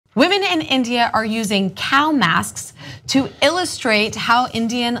Women in India are using cow masks to illustrate how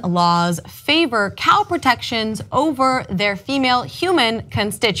Indian laws favor cow protections over their female human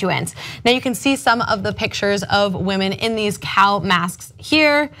constituents. Now you can see some of the pictures of women in these cow masks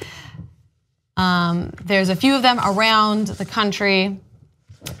here. There's a few of them around the country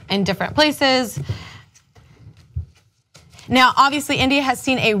in different places. Now, obviously, India has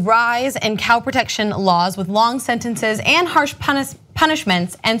seen a rise in cow protection laws with long sentences and harsh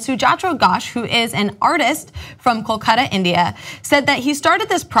punishments. And Sujatro Ghosh, who is an artist from Kolkata, India, said that he started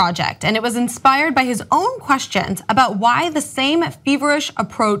this project and it was inspired by his own questions about why the same feverish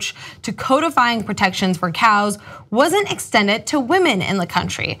approach to codifying protections for cows wasn't extended to women in the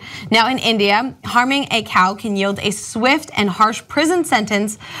country. Now in India, harming a cow can yield a swift and harsh prison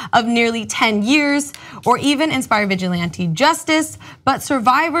sentence of nearly 10 years or even inspire vigilante justice, but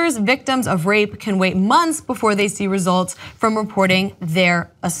survivors, victims of rape can wait months before they see results from reporting their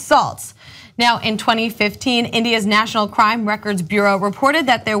assaults. Now, in 2015, India's National Crime Records Bureau reported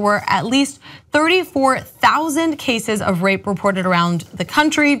that there were at least 34,000 cases of rape reported around the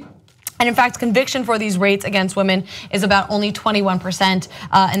country. And in fact, conviction for these rapes against women is about only 21%,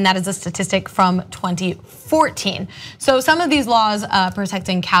 and that is a statistic from 2014. So some of these laws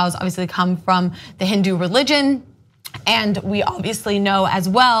protecting cows obviously come from the Hindu religion. And we obviously know as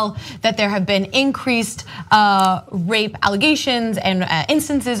well that there have been increased rape allegations and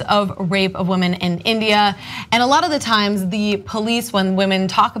instances of rape of women in India. And a lot of the times the police, when women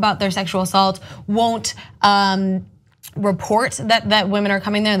talk about their sexual assault, won't report that women are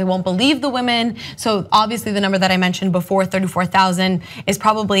coming there. They won't believe the women. So obviously the number that I mentioned before, 34,000, is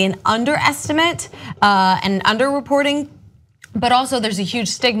probably an underestimate and underreporting. But also there's a huge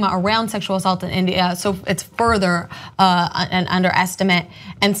stigma around sexual assault in India, so it's further an underestimate.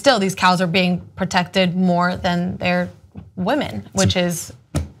 And still these cows are being protected more than their women, which is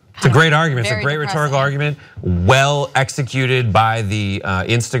it's a great argument. It's a great depressing. rhetorical argument, well executed by the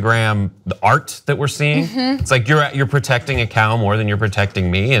Instagram, the art that we're seeing. It's like you're protecting a cow more than you're protecting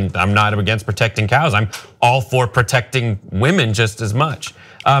me, and I'm not against protecting cows. I'm all for protecting women just as much.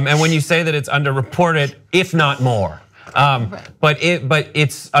 And when you say that it's underreported, if not more. But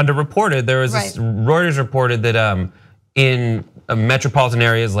it's underreported. There was this, Reuters reported that in metropolitan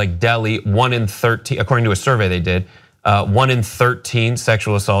areas like Delhi, 1 in 13, according to a survey they did, 1 in 13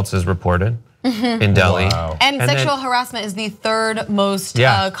 sexual assaults is reported in Delhi. Wow. And sexual harassment is the third most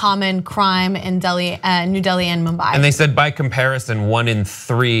common crime in Delhi, New Delhi and Mumbai. And they said by comparison, 1 in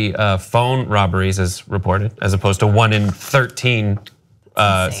 3 phone robberies is reported, as opposed to 1 in 13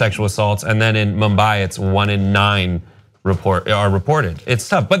 sexual assaults. And then in Mumbai, it's 1 in 9 are reported. It's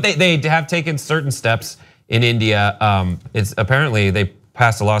tough, but they have taken certain steps in India. It's apparently they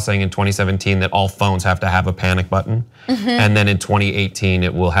passed a law saying in 2017 that all phones have to have a panic button, and then in 2018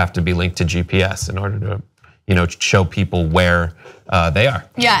 it will have to be linked to GPS in order to, show people where they are.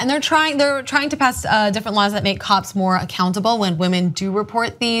 Yeah, and they're trying to pass different laws that make cops more accountable when women do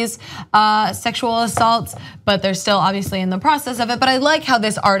report these sexual assaults, but they're still obviously in the process of it. But I like how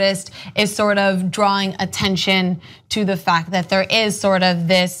this artist is sort of drawing attention to the fact that there is sort of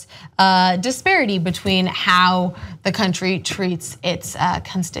this disparity between how the country treats its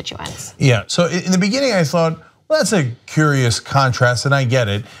constituents. Yeah, so in the beginning I thought, well, that's a curious contrast, and I get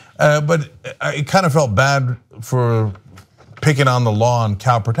it. But I kind of felt bad for picking on the law on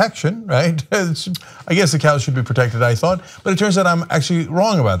cow protection, right? I guess the cows should be protected, I thought. But it turns out I'm actually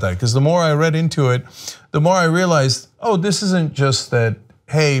wrong about that, because the more I read into it, the more I realized, oh, this isn't just that,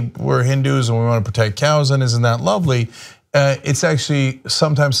 hey, we're Hindus and we want to protect cows, and isn't that lovely? It's actually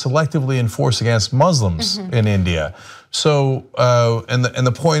sometimes selectively enforced against Muslims in India. So, and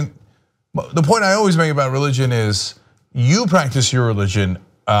the point I always make about religion is, you practice your religion,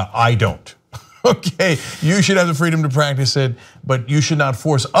 I don't. Okay, you should have the freedom to practice it, but you should not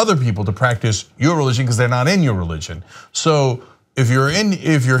force other people to practice your religion because they're not in your religion. So if you're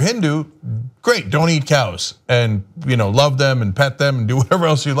Hindu, great, don't eat cows, and love them and pet them and do whatever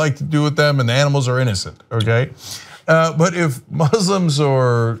else you like to do with them, and the animals are innocent. Okay, but if Muslims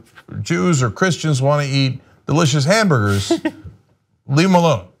or Jews or Christians want to eat delicious hamburgers, leave them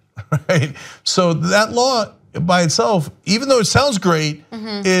alone. Right? So that law by itself, even though it sounds great,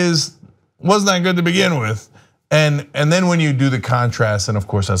 wasn't that good to begin with. And then when you do the contrast, and of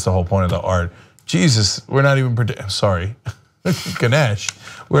course that's the whole point of the art. Jesus, we're not even sorry, Ganesh,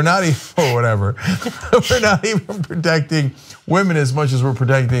 we're not even whatever. We're not even protecting women as much as we're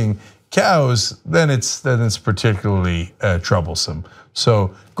protecting cows. Then it's particularly troublesome.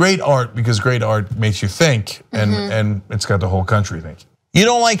 So great art, because great art makes you think, and it's got the whole country thinking. You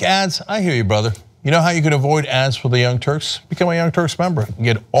don't like ads? I hear you, brother. You know how you can avoid ads for the Young Turks? Become a Young Turks member and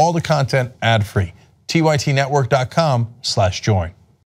get all the content ad-free. tytnetwork.com/join.